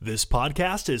This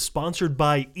podcast is sponsored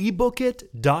by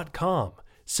ebookit.com,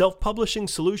 self-publishing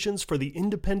solutions for the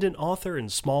independent author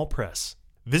and small press.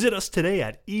 Visit us today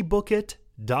at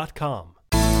ebookit.com.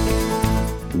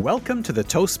 Welcome to the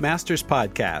Toastmasters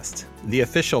Podcast, the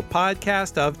official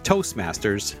podcast of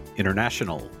Toastmasters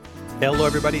International. Hello,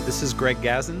 everybody. This is Greg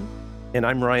Gazin. And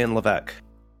I'm Ryan Levesque.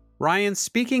 Ryan,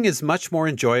 speaking is much more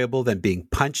enjoyable than being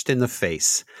punched in the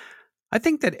face. I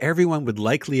think that everyone would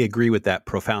likely agree with that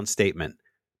profound statement.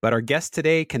 But our guest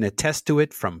today can attest to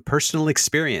it from personal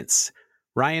experience.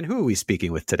 Ryan, who are we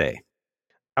speaking with today?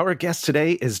 Our guest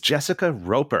today is Jessica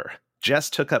Roper.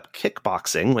 Jess took up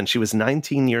kickboxing when she was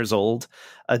 19 years old.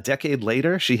 A decade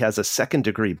later, she has a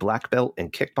second-degree black belt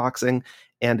in kickboxing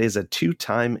and is a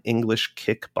two-time English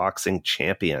kickboxing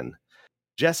champion.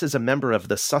 Jess is a member of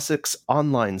the Sussex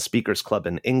Online Speakers Club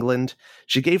in England.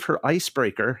 She gave her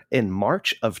icebreaker in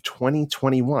March of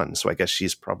 2021, so I guess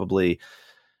she's probably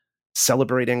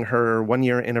celebrating her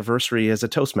one-year anniversary as a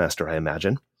Toastmaster, I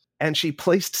imagine. And she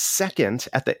placed second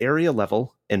at the area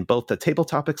level in both the table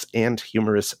topics and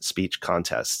humorous speech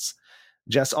contests.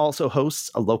 Jess also hosts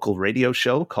a local radio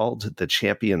show called The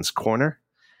Champions Corner.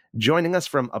 Joining us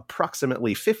from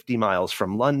approximately 50 miles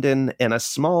from London and a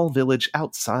small village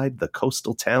outside the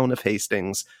coastal town of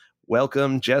Hastings,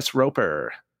 welcome Jess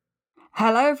Roper.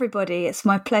 Hello, everybody. It's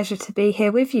my pleasure to be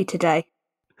here with you today.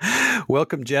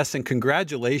 Welcome, Jess, and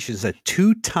congratulations, a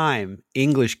two-time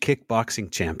English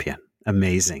kickboxing champion.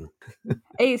 Amazing.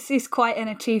 It's quite an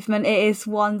achievement. It is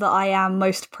one that I am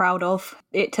most proud of.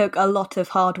 It took a lot of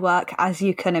hard work, as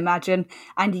you can imagine,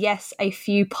 and yes, a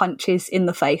few punches in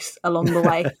the face along the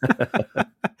way.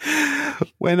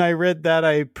 When I read that,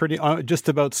 I just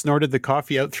about snorted the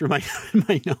coffee out through my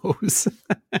nose.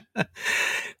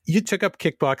 You took up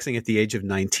kickboxing at the age of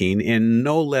 19 in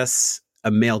no less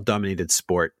a male-dominated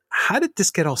sport. How did this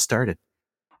get all started?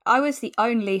 I was the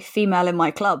only female in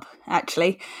my club,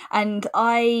 actually, and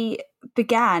I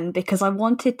began because I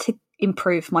wanted to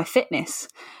improve my fitness.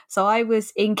 So I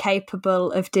was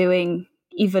incapable of doing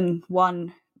even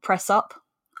one press-up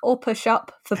or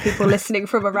push-up for people listening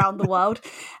from around the world,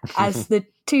 as the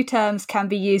two terms can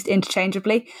be used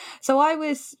interchangeably. So I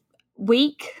was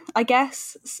weak, I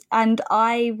guess, and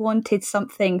I wanted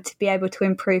something to be able to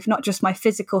improve not just my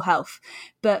physical health,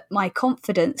 but my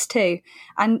confidence too.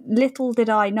 And little did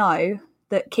I know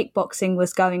that kickboxing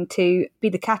was going to be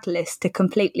the catalyst to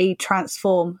completely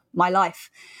transform my life.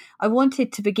 I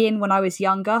wanted to begin when I was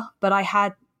younger, but I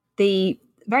had the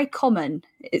very common,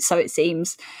 so it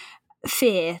seems,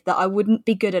 fear that I wouldn't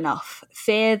be good enough,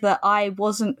 fear that I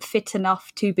wasn't fit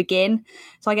enough to begin.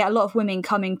 So I get a lot of women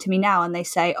coming to me now and they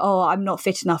say, oh, I'm not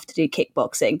fit enough to do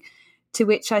kickboxing. To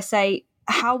which I say,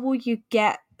 how will you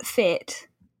get fit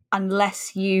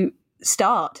unless you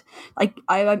start?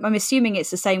 I'm assuming it's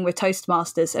the same with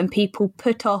Toastmasters, and people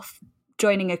put off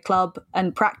joining a club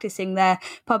and practicing their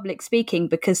public speaking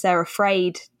because they're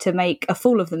afraid to make a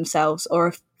fool of themselves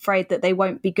or afraid that they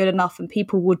won't be good enough and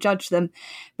people will judge them.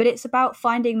 But it's about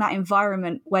finding that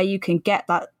environment where you can get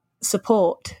that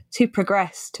support to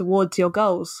progress towards your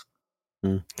goals.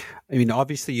 I mean,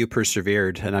 obviously you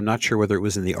persevered, and I'm not sure whether it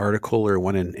was in the article or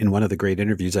in one of the great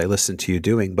interviews I listened to you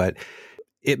doing, but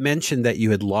it mentioned that you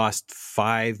had lost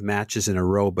 5 matches in a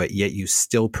row, but yet you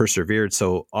still persevered.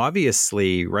 So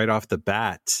obviously, right off the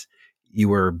bat, you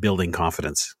were building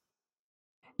confidence.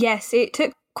 Yes, it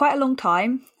took quite a long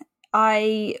time.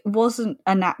 I wasn't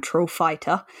a natural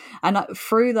fighter. And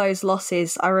through those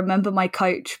losses, I remember my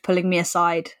coach pulling me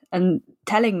aside and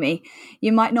telling me,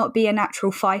 you might not be a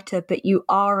natural fighter, but you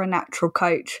are a natural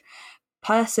coach.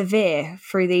 Persevere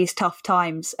through these tough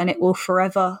times and it will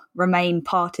forever remain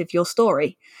part of your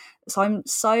story. So I'm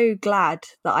so glad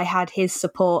that I had his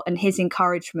support and his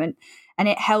encouragement, and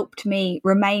it helped me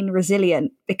remain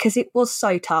resilient because it was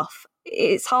so tough.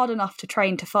 It's hard enough to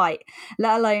train to fight,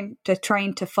 let alone to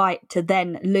train to fight to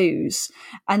then lose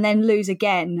and then lose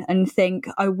again and think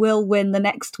I will win the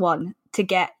next one to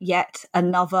get yet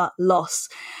another loss.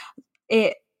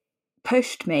 It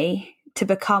pushed me to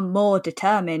become more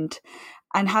determined,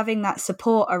 and having that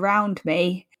support around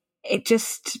me, it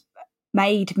just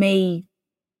made me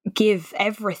give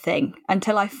everything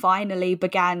until I finally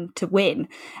began to win.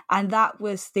 And that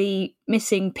was the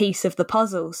missing piece of the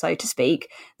puzzle, so to speak,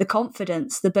 the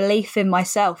confidence, the belief in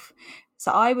myself.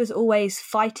 So I was always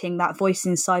fighting that voice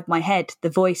inside my head, the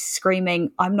voice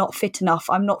screaming, I'm not fit enough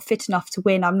to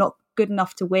win, I'm not good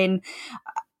enough to win.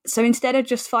 So instead of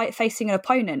just facing an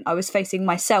opponent, I was facing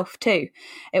myself too.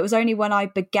 It was only when I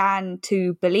began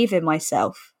to believe in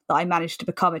myself that I managed to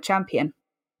become a champion.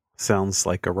 Sounds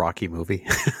like a Rocky movie.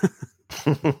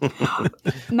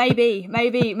 Maybe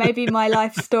my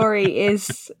life story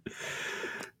is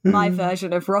my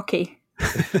version of Rocky.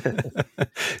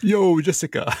 Yo,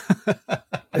 Jessica.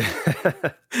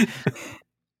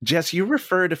 Jess, you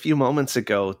referred a few moments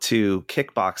ago to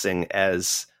kickboxing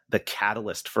as the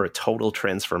catalyst for a total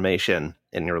transformation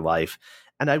in your life.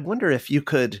 And I wonder if you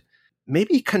could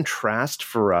maybe contrast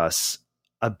for us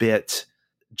a bit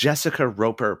Jessica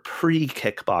Roper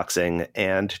pre-kickboxing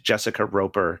and Jessica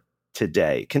Roper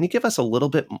today. Can you give us a little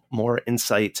bit more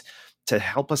insight to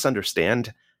help us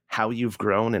understand how you've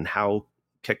grown and how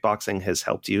kickboxing has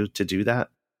helped you to do that?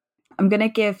 I'm going to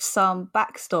give some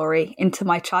backstory into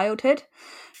my childhood.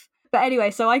 But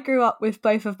anyway, so I grew up with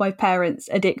both of my parents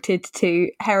addicted to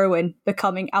heroin,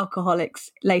 becoming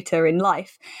alcoholics later in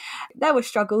life. There were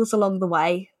struggles along the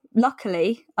way.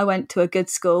 Luckily, I went to a good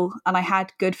school and I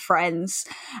had good friends,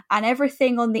 and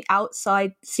everything on the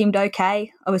outside seemed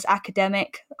okay. I was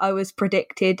academic. I was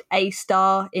predicted A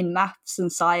star in maths and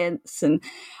science, and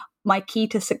my key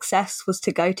to success was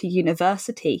to go to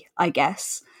university, I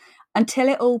guess, until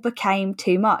it all became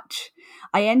too much.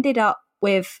 I ended up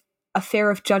with a fear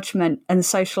of judgment and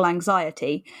social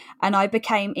anxiety, and I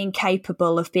became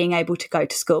incapable of being able to go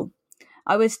to school.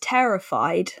 I was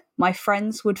terrified my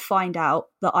friends would find out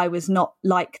that I was not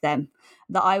like them,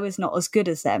 that I was not as good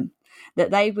as them,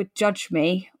 that they would judge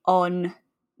me on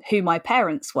who my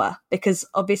parents were, because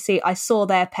obviously I saw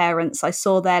their parents, I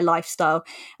saw their lifestyle,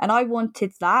 and I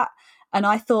wanted that, and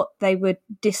I thought they would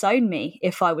disown me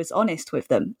if I was honest with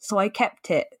them. So I kept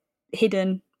it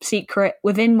hidden, secret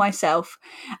within myself,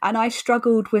 and I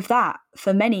struggled with that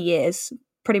for many years,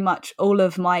 pretty much all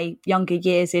of my younger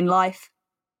years in life.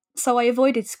 So I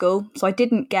avoided school, so I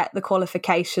didn't get the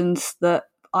qualifications that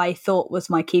I thought was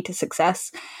my key to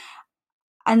success.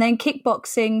 And then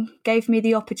kickboxing gave me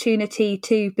the opportunity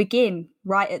to begin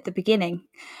right at the beginning,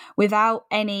 without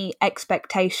any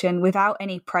expectation, without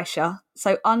any pressure.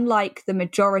 So unlike the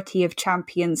majority of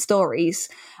champion stories,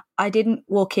 I didn't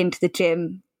walk into the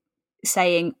gym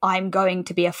saying, I'm going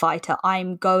to be a fighter,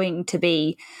 I'm going to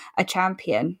be a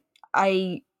champion.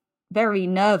 I very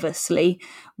nervously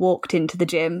walked into the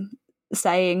gym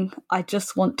saying, I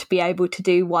just want to be able to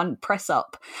do one press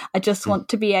up. I just want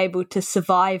to be able to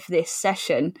survive this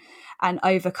session and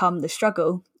overcome the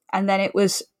struggle. And then it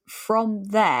was from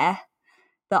there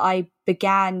that I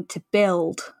began to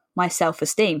build my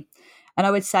self-esteem. And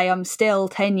I would say I'm still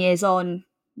 10 years on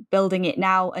building it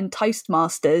now, and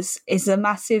Toastmasters is a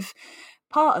massive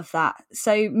part of that.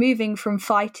 So moving from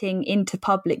fighting into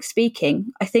public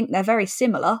speaking, I think they're very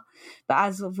similar, but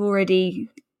as I've already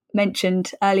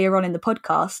mentioned earlier on in the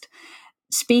podcast,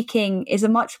 speaking is a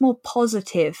much more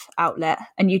positive outlet,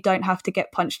 and you don't have to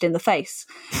get punched in the face.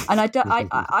 And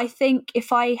I think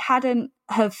if I hadn't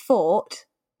have fought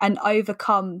and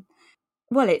overcome,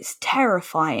 well, it's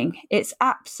terrifying. It's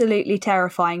absolutely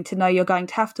terrifying to know you're going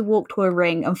to have to walk to a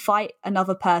ring and fight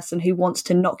another person who wants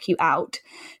to knock you out.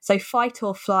 So fight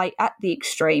or flight at the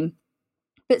extreme.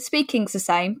 But speaking's the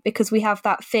same, because we have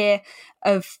that fear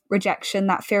of rejection,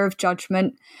 that fear of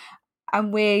judgment,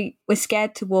 and we're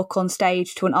scared to walk on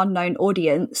stage to an unknown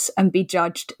audience and be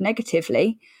judged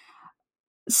negatively.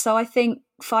 So I think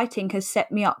fighting has set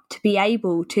me up to be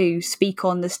able to speak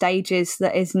on the stages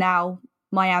that is now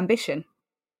my ambition.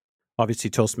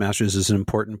 Obviously, Toastmasters is an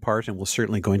important part, and we're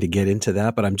certainly going to get into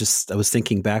that. But I was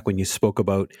thinking back when you spoke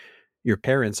about your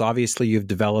parents. Obviously, you've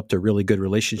developed a really good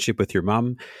relationship with your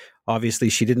mom. Obviously,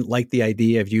 she didn't like the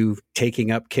idea of you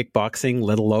taking up kickboxing,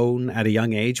 let alone at a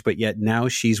young age, but yet now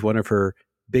she's one of her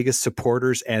biggest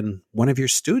supporters and one of your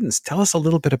students. Tell us a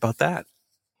little bit about that.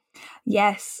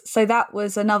 Yes. So that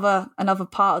was another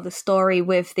part of the story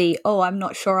with I'm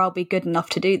not sure I'll be good enough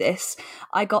to do this.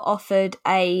 I got offered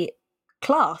a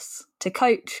class to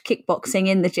coach kickboxing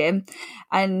in the gym,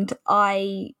 and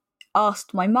I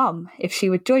asked my mum if she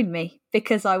would join me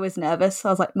because I was nervous. I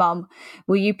was like, Mum,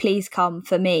 will you please come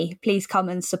for me? Please come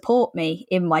and support me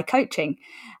in my coaching.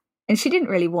 And she didn't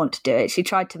really want to do it. She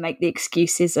tried to make the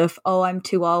excuses of, I'm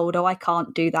too old. I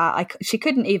can't do that. She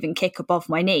couldn't even kick above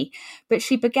my knee. But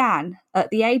she began at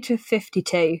the age of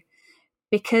 52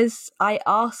 because I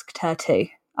asked her to.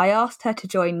 I asked her to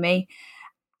join me,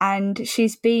 and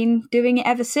she's been doing it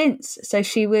ever since. So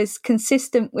she was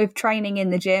consistent with training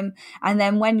in the gym. And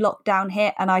then when lockdown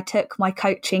hit and I took my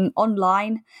coaching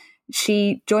online,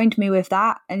 she joined me with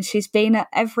that. And she's been at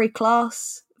every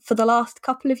class for the last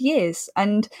couple of years.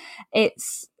 And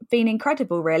it's been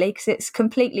incredible, really, because it's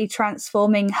completely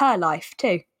transforming her life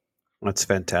too. That's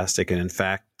fantastic. And in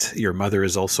fact, your mother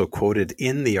is also quoted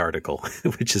in the article,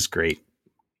 which is great.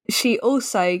 She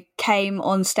also came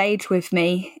on stage with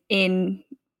me in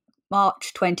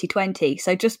March 2020.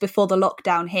 So just before the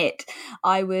lockdown hit,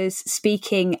 I was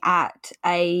speaking at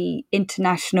a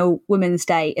International Women's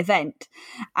Day event,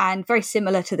 and very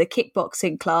similar to the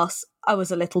kickboxing class, I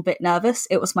was a little bit nervous.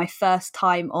 It was my first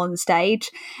time on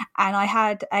stage, and I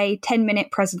had a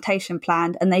 10-minute presentation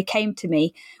planned, and they came to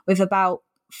me with about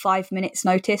 5 minutes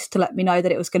notice to let me know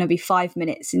that it was going to be 5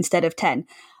 minutes instead of 10.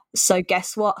 So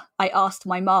guess what? I asked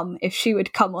my mum if she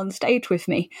would come on stage with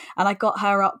me, and I got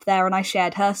her up there and I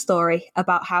shared her story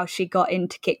about how she got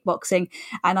into kickboxing,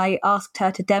 and I asked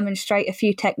her to demonstrate a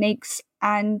few techniques,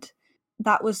 and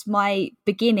that was my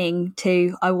beginning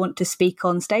to I want to speak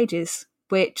on stages,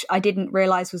 which I didn't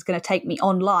realize was going to take me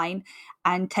online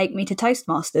and take me to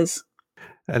Toastmasters.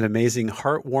 An amazing,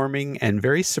 heartwarming, and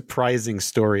very surprising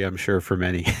story, I'm sure, for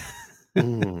many.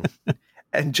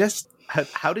 And just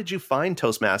how did you find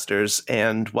Toastmasters,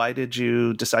 and why did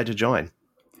you decide to join?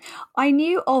 I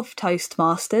knew of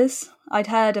Toastmasters. I'd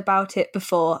heard about it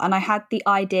before, and I had the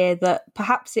idea that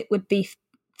perhaps it would be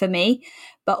for me,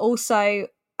 but also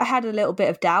I had a little bit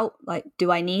of doubt, like,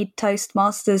 do I need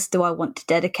Toastmasters? Do I want to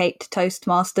dedicate to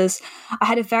Toastmasters? I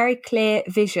had a very clear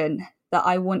vision that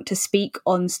I want to speak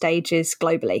on stages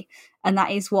globally. And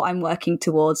that is what I'm working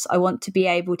towards. I want to be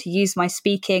able to use my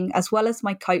speaking as well as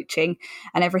my coaching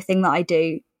and everything that I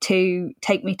do to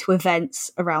take me to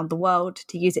events around the world,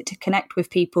 to use it to connect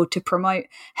with people, to promote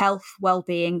health,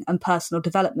 well-being, and personal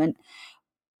development.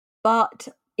 But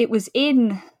it was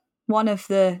in one of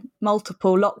the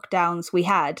multiple lockdowns we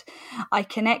had, I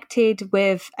connected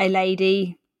with a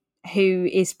lady who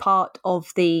is part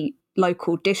of the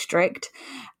local district,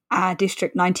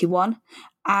 District 91,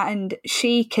 and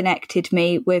she connected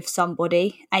me with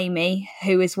somebody, Amy,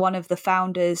 who is one of the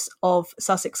founders of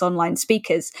Sussex Online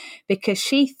Speakers, because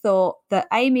she thought that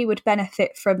Amy would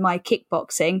benefit from my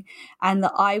kickboxing and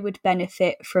that I would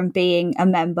benefit from being a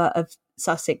member of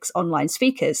Sussex Online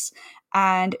Speakers.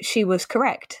 And she was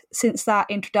correct. Since that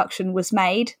introduction was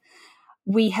made,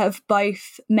 we have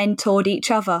both mentored each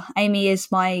other. Amy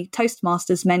is my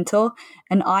Toastmasters mentor,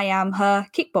 and I am her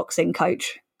kickboxing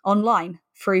coach online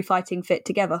through Fighting Fit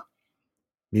Together.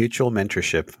 Mutual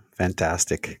mentorship.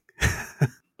 Fantastic.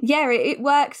 Yeah, it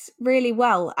works really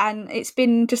well. And it's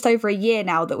been just over a year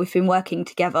now that we've been working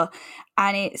together.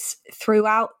 And it's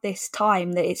throughout this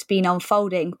time that it's been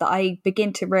unfolding that I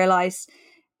begin to realise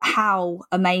how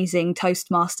amazing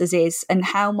Toastmasters is and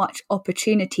how much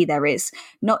opportunity there is,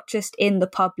 not just in the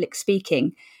public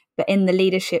speaking, but in the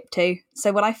leadership too.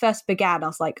 So when I first began, I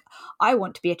was like, I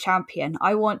want to be a champion.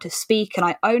 I want to speak, and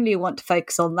I only want to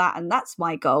focus on that. And that's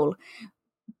my goal.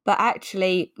 But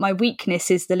actually, my weakness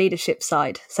is the leadership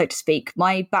side, so to speak.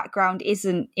 My background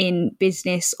isn't in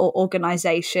business or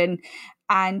organisation,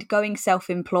 and going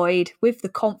self-employed with the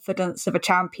confidence of a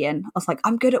champion, I was like,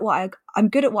 I'm good at what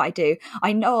I do.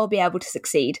 I know I'll be able to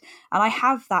succeed. And I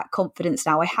have that confidence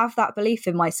now. I have that belief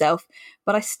in myself,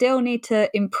 but I still need to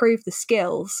improve the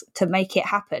skills to make it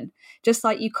happen. Just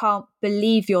like you can't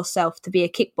believe yourself to be a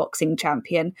kickboxing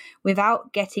champion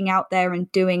without getting out there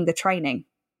and doing the training.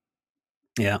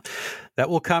 Yeah, that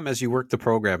will come as you work the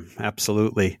program.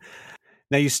 Absolutely.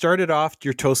 Now, you started off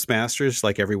your Toastmasters,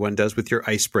 like everyone does, with your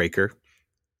icebreaker.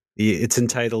 It's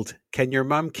entitled, Can Your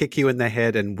Mom Kick You in the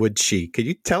Head and Would She? Could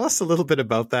you tell us a little bit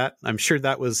about that? I'm sure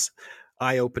that was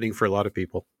eye-opening for a lot of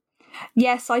people.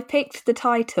 Yes, I picked the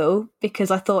title because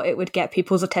I thought it would get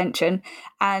people's attention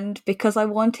and because I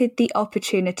wanted the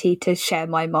opportunity to share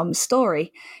my mum's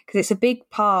story, because it's a big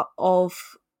part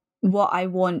of what I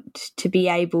want to be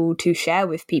able to share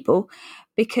with people.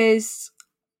 Because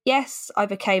yes, I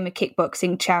became a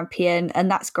kickboxing champion and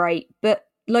that's great, but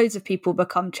loads of people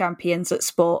become champions at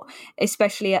sport,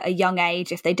 especially at a young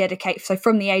age if they dedicate. So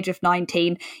from the age of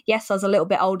 19, yes, I was a little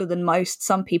bit older than most.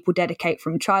 Some people dedicate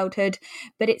from childhood,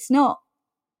 but it's not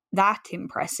that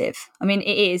impressive. I mean,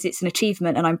 it's an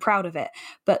achievement and I'm proud of it.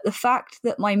 But the fact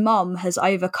that my mum has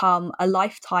overcome a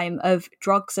lifetime of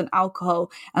drugs and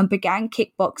alcohol and began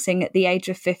kickboxing at the age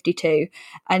of 52,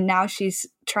 and now she's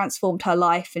transformed her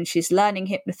life and she's learning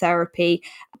hypnotherapy,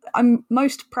 I'm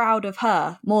most proud of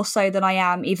her, more so than I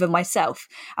am even myself.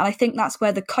 And I think that's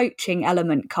where the coaching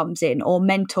element comes in, or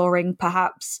mentoring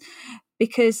perhaps,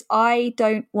 because I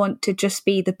don't want to just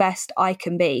be the best I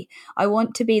can be. I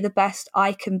want to be the best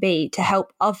I can be to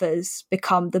help others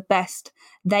become the best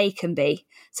they can be.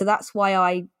 So that's why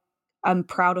I am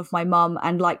proud of my mum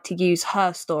and like to use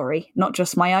her story, not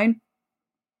just my own.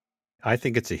 I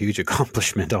think it's a huge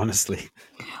accomplishment, honestly.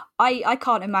 I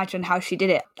can't imagine how she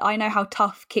did it. I know how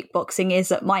tough kickboxing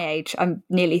is at my age. I'm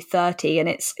nearly 30 and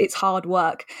it's hard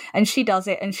work. And she does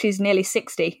it and she's nearly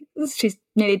 60. she's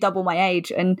nearly double my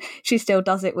age and she still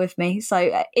does it with me.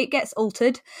 So it gets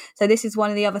altered. So this is one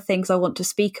of the other things I want to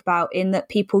speak about, in that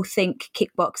people think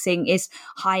kickboxing is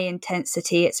high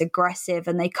intensity, it's aggressive,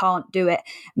 and they can't do it.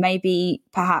 Maybe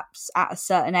perhaps at a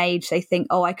certain age they think,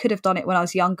 oh, I could have done it when I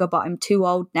was younger, but I'm too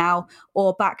old now,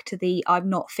 or back to the I'm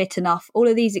not fit enough. All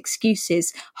of these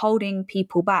excuses holding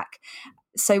people back.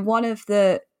 So one of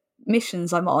the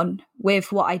missions I'm on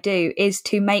with what I do is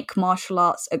to make martial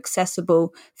arts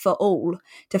accessible for all,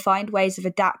 to find ways of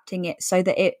adapting it so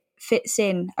that it fits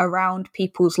in around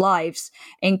people's lives,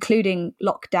 including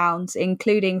lockdowns,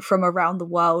 including from around the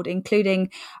world, including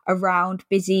around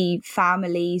busy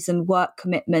families and work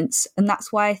commitments. And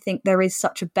that's why I think there is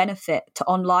such a benefit to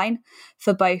online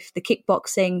for both the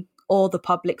kickboxing or the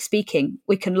public speaking.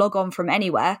 We can log on from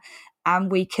anywhere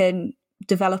and we can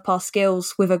develop our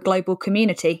skills with a global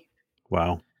community.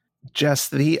 Wow. Jess,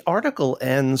 the article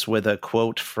ends with a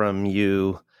quote from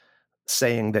you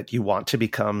saying that you want to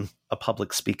become a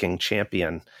public speaking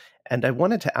champion. And I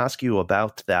wanted to ask you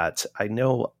about that. I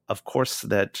know, of course,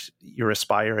 that you're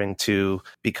aspiring to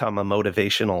become a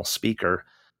motivational speaker.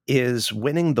 Is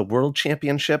winning the world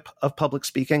championship of public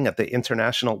speaking at the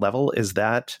international level, is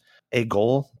that a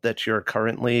goal that you're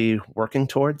currently working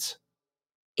towards?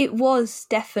 It was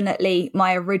definitely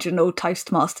my original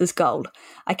Toastmasters goal.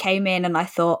 I came in and I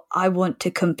thought, I want to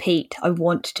compete. I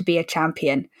want to be a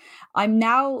champion. I'm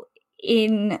now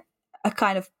in a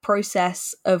kind of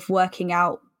process of working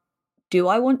out, do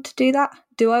I want to do that?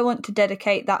 Do I want to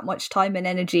dedicate that much time and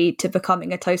energy to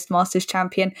becoming a Toastmasters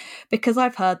champion? Because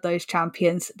I've heard those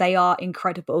champions, they are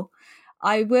incredible.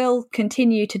 I will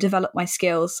continue to develop my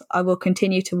skills. I will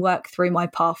continue to work through my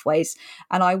pathways,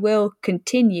 and I will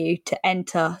continue to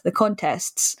enter the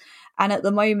contests. And at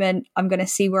the moment, I'm going to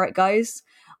see where it goes.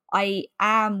 I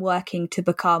am working to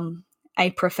become a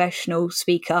professional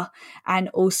speaker and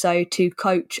also to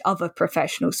coach other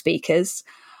professional speakers.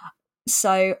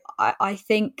 So I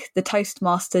think the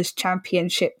Toastmasters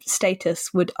championship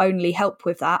status would only help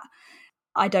with that.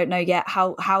 I don't know yet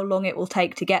how long it will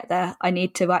take to get there. I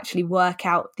need to actually work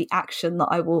out the action that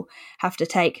I will have to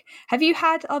take. Have you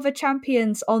had other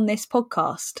champions on this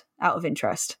podcast, out of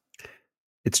interest?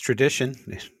 It's tradition.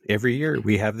 Every year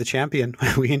we have the champion.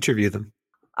 We interview them.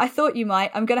 I thought you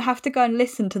might. I'm going to have to go and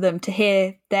listen to them to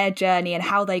hear their journey and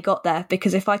how they got there,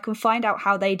 because if I can find out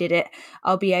how they did it,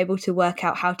 I'll be able to work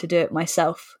out how to do it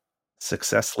myself.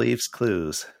 Success leaves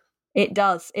clues. It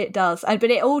does. But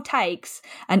it all takes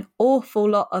an awful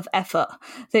lot of effort.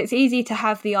 So it's easy to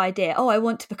have the idea, oh, I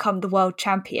want to become the world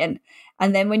champion.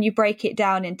 And then when you break it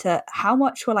down into how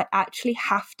much will I actually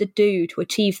have to do to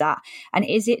achieve that? And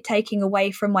is it taking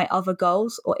away from my other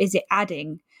goals, or is it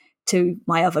adding to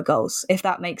my other goals, if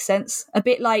that makes sense? A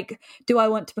bit like, do I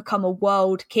want to become a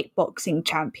world kickboxing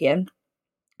champion?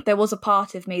 There was a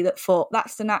part of me that thought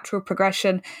that's the natural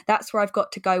progression. That's where I've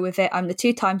got to go with it. I'm the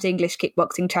 2 times English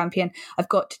kickboxing champion. I've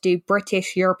got to do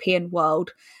British, European,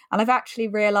 world. And I've actually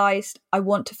realised I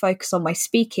want to focus on my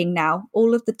speaking now.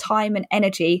 All of the time and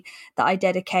energy that I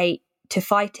dedicate to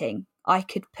fighting, I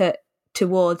could put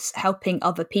towards helping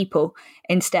other people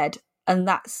instead. And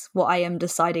that's what I am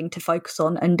deciding to focus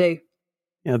on and do.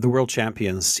 Yeah, the world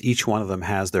champions, each one of them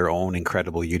has their own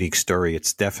incredible, unique story.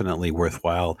 It's definitely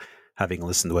worthwhile having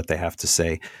listened to what they have to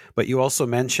say. But you also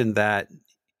mentioned that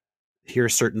here are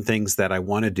certain things that I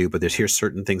want to do, but here's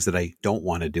certain things that I don't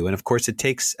want to do. And of course, it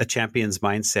takes a champion's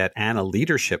mindset and a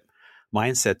leadership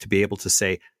mindset to be able to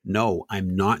say, no,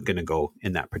 I'm not going to go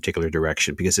in that particular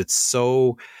direction, because it's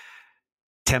so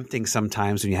tempting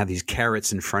sometimes when you have these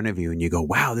carrots in front of you and you go,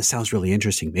 wow, this sounds really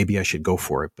interesting. Maybe I should go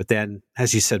for it. But then,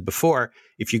 as you said before,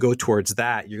 if you go towards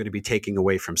that, you're going to be taking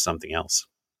away from something else.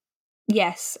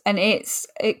 Yes, and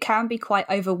it can be quite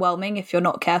overwhelming if you're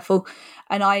not careful.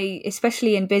 And I,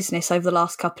 especially in business over the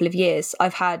last couple of years,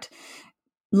 I've had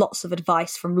lots of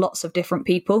advice from lots of different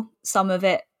people. Some of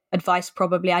it advice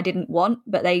probably I didn't want,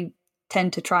 but they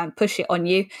tend to try and push it on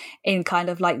you in kind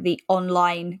of like the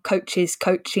online coaches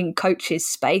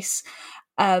space,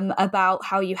 about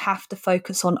how you have to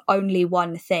focus on only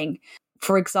one thing.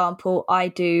 For example, I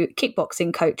do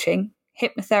kickboxing coaching,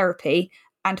 hypnotherapy,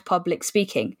 and public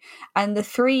speaking. And the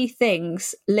 3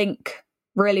 things link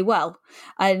really well.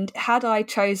 And had I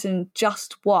chosen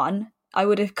just one, I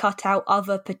would have cut out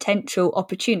other potential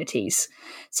opportunities.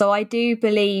 So I do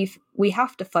believe we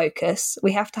have to focus,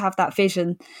 we have to have that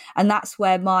vision. And that's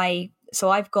where so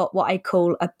I've got what I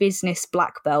call a business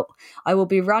black belt. I will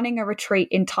be running a retreat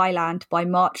in Thailand by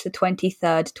March the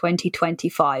 23rd,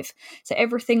 2025. So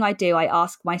everything I do, I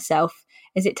ask myself,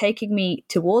 is it taking me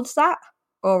towards that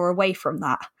or away from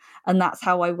that? And that's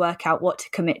how I work out what to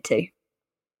commit to.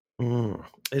 Mm.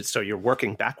 So you're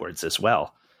working backwards as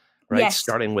well, right? Yes.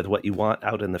 Starting with what you want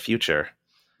out in the future.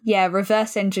 Yeah,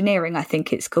 reverse engineering, I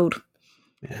think it's called.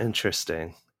 Yeah.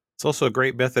 Interesting. It's also a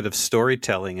great method of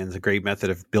storytelling and a great method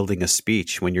of building a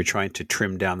speech when you're trying to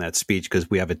trim down that speech, because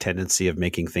we have a tendency of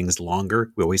making things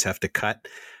longer. We always have to cut.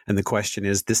 And the question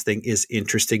is, this thing is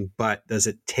interesting, but does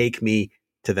it take me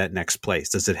to that next place?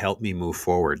 Does it help me move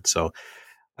forward? So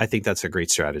I think that's a great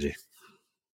strategy.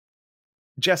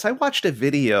 Jess, I watched a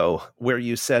video where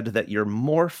you said that you're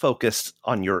more focused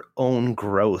on your own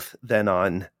growth than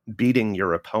on beating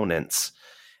your opponents.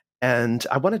 And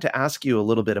I wanted to ask you a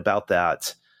little bit about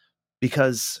that,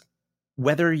 because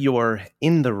whether you're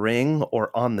in the ring or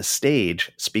on the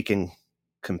stage speaking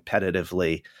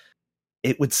competitively,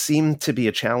 it would seem to be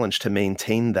a challenge to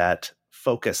maintain that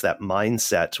focus, that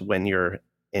mindset when you're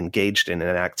engaged in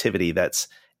an activity that's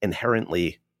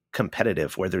inherently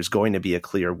competitive, where there's going to be a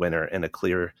clear winner and a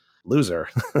clear loser,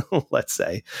 let's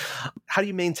say. How do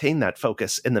you maintain that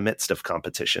focus in the midst of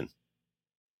competition?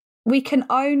 We can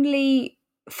only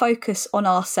focus on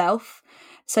ourselves.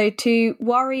 So to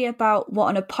worry about what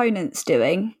an opponent's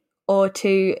doing or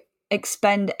to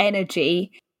expend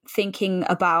energy thinking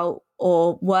about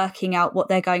or working out what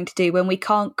they're going to do when we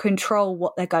can't control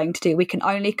what they're going to do, we can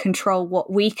only control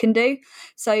what we can do.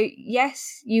 So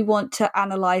yes, you want to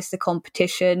analyze the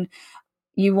competition.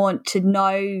 You want to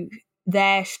know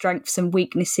their strengths and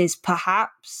weaknesses,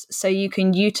 perhaps, so you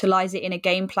can utilize it in a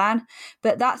game plan.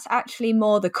 But that's actually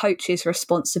more the coach's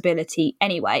responsibility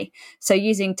anyway. So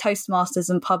using Toastmasters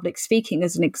and public speaking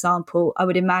as an example, I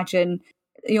would imagine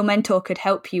your mentor could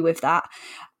help you with that.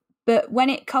 But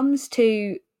when it comes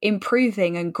to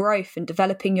improving and growth and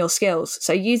developing your skills,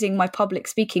 so using my public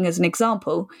speaking as an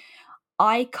example,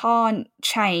 I can't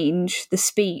change the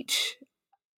speech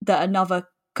that another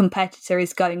competitor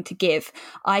is going to give.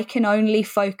 I can only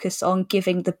focus on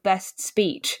giving the best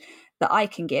speech that I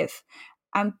can give.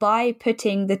 And by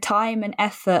putting the time and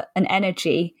effort and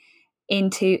energy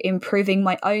into improving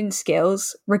my own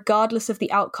skills, regardless of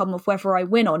the outcome of whether I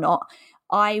win or not,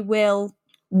 I will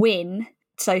win,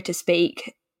 so to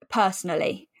speak,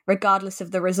 personally, regardless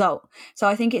of the result. So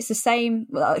I think it's the same.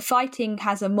 Fighting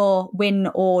has a more win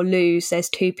or lose. There's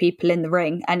two people in the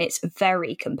ring and it's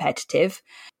very competitive.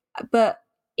 But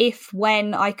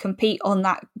when I compete on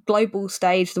that global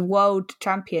stage, the world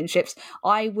championships,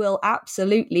 I will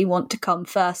absolutely want to come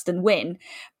first and win.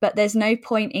 But there's no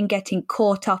point in getting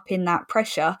caught up in that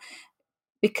pressure,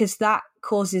 because that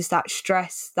causes that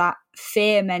stress, that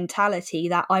fear mentality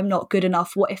that I'm not good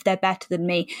enough, what if they're better than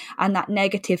me, and that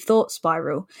negative thought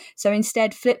spiral. So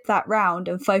instead, flip that round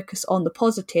and focus on the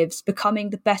positives,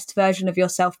 becoming the best version of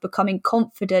yourself, becoming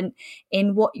confident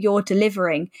in what you're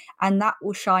delivering, and that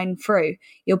will shine through.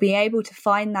 You'll be able to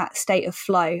find that state of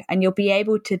flow and you'll be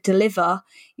able to deliver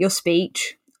your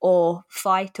speech or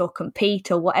fight or compete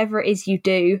or whatever it is you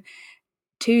do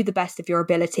to the best of your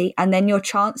ability, and then your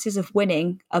chances of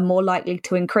winning are more likely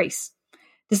to increase.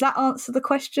 Does that answer the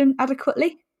question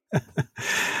adequately?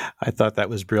 I thought that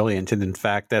was brilliant. And in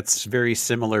fact, that's very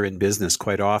similar in business.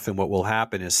 Quite often what will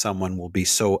happen is someone will be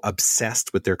so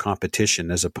obsessed with their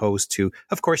competition, as opposed to,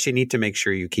 of course, you need to make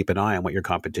sure you keep an eye on what your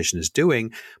competition is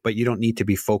doing, but you don't need to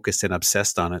be focused and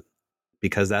obsessed on it,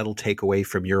 because that'll take away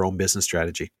from your own business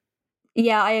strategy.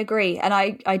 Yeah, I agree. And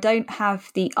I don't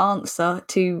have the answer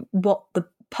to what the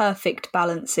perfect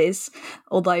balance is,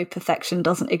 although perfection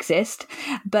doesn't exist.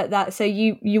 But that, so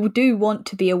you do want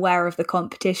to be aware of the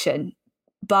competition,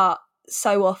 but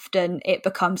so often it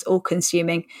becomes all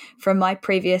consuming. From my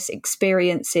previous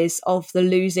experiences of the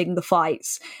losing the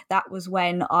fights, that was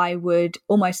when I would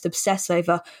almost obsess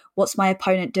over what's my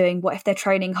opponent doing? What if they're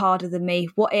training harder than me?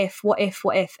 What if?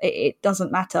 It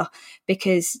doesn't matter,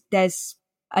 because there's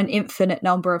an infinite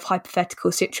number of hypothetical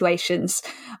situations.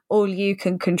 All you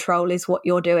can control is what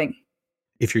you're doing.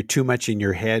 If you're too much in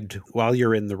your head while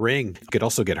you're in the ring, you could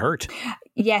also get hurt.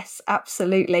 Yes,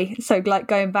 absolutely. So like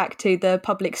going back to the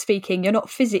public speaking, you're not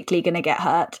physically going to get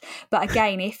hurt. But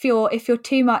again, if you're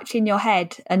too much in your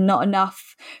head and not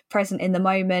enough present in the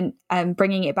moment, and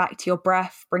bringing it back to your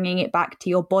breath, bringing it back to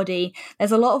your body,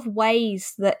 there's a lot of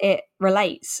ways that it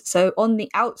relates. So on the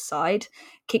outside,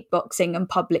 kickboxing and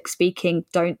public speaking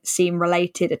don't seem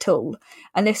related at all.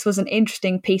 And this was an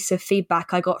interesting piece of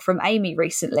feedback I got from Amy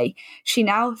recently. She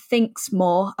now thinks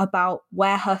more about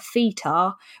where her feet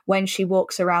are when she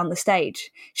walks around the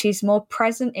stage. She's more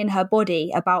present in her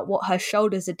body about what her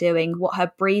shoulders are doing, what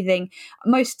her breathing.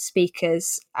 Most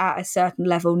speakers at a certain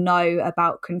level know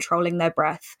about controlling their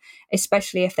breath,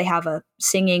 especially if they have a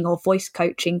singing or voice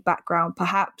coaching background,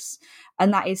 perhaps.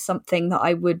 And that is something that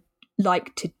I would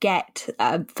like to get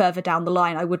further down the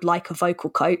line, I would like a vocal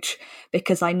coach,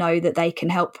 because I know that they can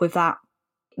help with that.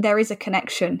 There is a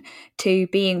connection to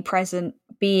being present,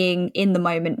 being in the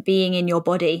moment, being in your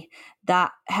body,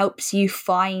 that helps you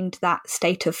find that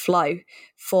state of flow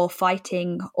for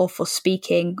fighting or for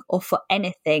speaking or for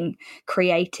anything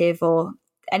creative or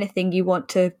anything you want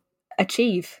to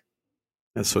achieve.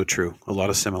 That's so true. A lot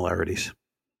of similarities.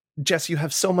 Jess, you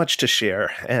have so much to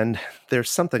share, and there's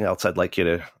something else I'd like you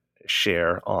to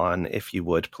share on, if you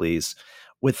would, please.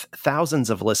 With thousands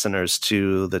of listeners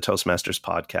to the Toastmasters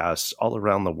podcast all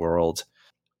around the world,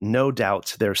 no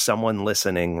doubt there's someone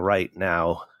listening right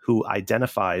now who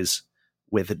identifies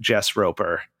with Jess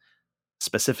Roper,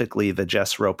 specifically the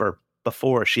Jess Roper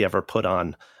before she ever put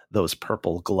on those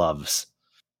purple gloves.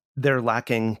 They're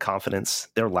lacking confidence.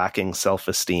 They're lacking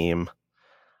self-esteem.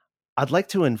 I'd like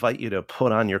to invite you to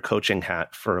put on your coaching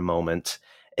hat for a moment.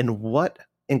 And what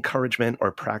encouragement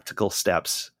or practical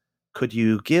steps could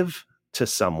you give to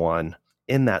someone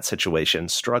in that situation,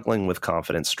 struggling with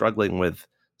confidence, struggling with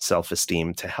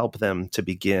self-esteem, to help them to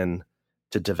begin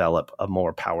to develop a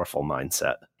more powerful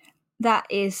mindset? That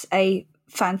is a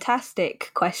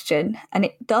fantastic question, and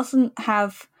it doesn't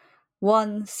have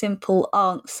one simple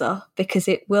answer because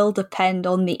it will depend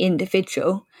on the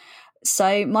individual.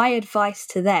 So my advice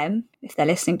to them, if they're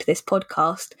listening to this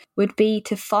podcast, would be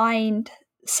to find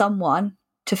someone,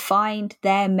 to find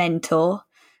their mentor,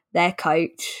 their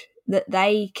coach, that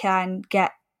they can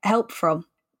get help from.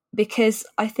 Because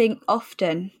I think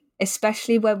often,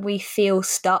 especially when we feel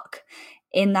stuck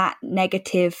in that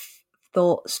negative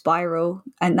thought spiral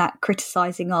and that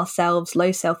criticizing ourselves,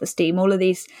 low self-esteem, all of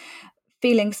these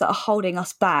feelings that are holding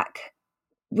us back,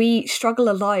 we struggle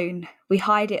alone. We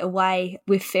hide it away.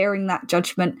 We're fearing that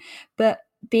judgment. But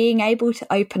being able to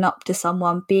open up to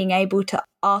someone, being able to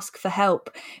ask for help,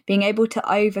 being able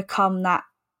to overcome that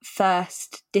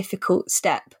first difficult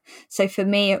step. So for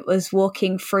me, it was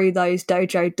walking through those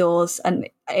dojo doors, and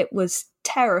it was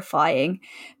terrifying.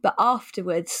 But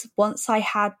afterwards, once I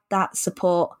had that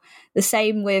support, the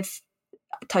same with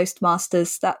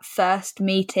Toastmasters, that first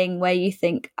meeting where you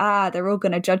think, they're all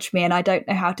going to judge me and I don't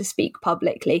know how to speak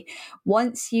publicly.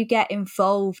 Once you get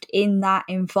involved in that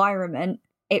environment,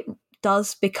 it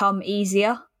does become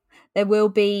easier. There will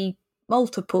be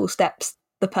multiple steps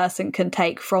the person can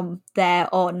take from there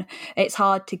on. It's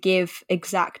hard to give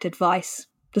exact advice.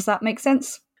 Does that make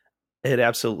sense? It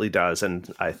absolutely does.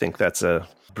 And I think that's a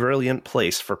brilliant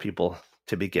place for people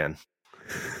to begin.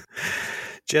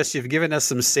 Jess, you've given us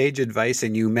some sage advice,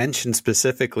 and you mentioned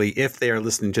specifically if they are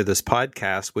listening to this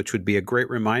podcast, which would be a great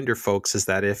reminder, folks, is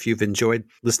that if you've enjoyed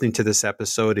listening to this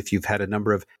episode, if you've had a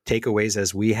number of takeaways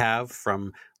as we have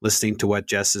from listening to what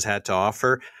Jess has had to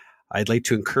offer, I'd like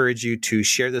to encourage you to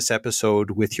share this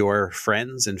episode with your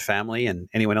friends and family and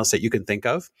anyone else that you can think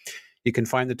of. You can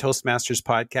find the Toastmasters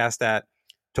podcast at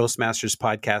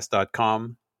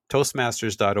toastmasterspodcast.com,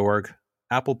 toastmasters.org,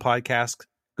 Apple Podcasts,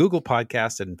 Google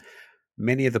Podcasts, and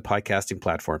many of the podcasting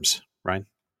platforms. Ryan?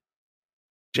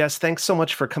 Jess, thanks so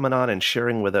much for coming on and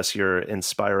sharing with us your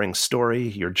inspiring story,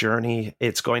 your journey.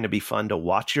 It's going to be fun to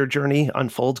watch your journey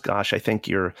unfold. Gosh, I think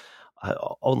you're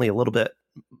only a little bit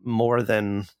more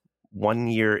than 1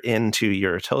 year into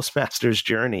your Toastmasters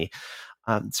journey.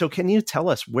 So can you tell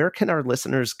us, where can our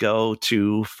listeners go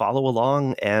to follow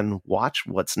along and watch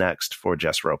what's next for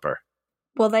Jess Roper?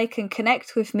 Well, they can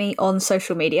connect with me on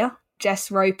social media, Jess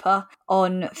Roper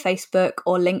on Facebook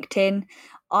or LinkedIn.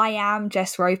 I am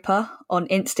Jess Roper on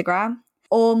Instagram,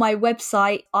 or my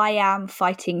website,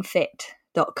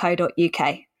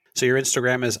 iamfightingfit.co.uk. So your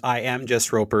Instagram is I am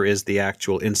Jess Roper is the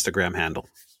actual Instagram handle.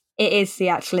 It is the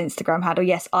actual Instagram handle.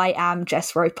 Yes, I am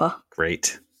Jess Roper.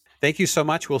 Great. Thank you so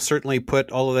much. We'll certainly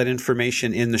put all of that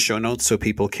information in the show notes so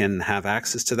people can have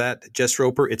access to that. Jess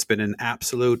Roper, it's been an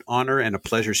absolute honor and a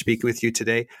pleasure speaking with you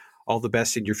today. All the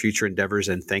best in your future endeavors,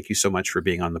 and thank you so much for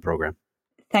being on the program.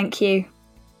 Thank you.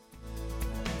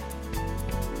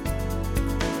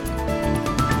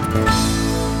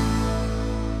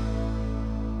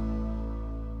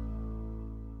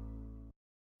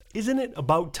 Isn't it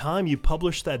about time you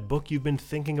published that book you've been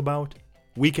thinking about?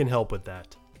 We can help with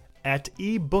that. At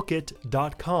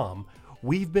ebookit.com,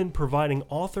 we've been providing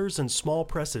authors and small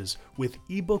presses with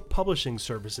ebook publishing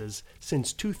services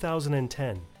since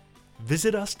 2010.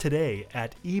 Visit us today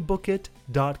at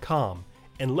ebookit.com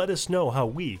and let us know how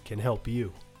we can help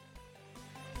you.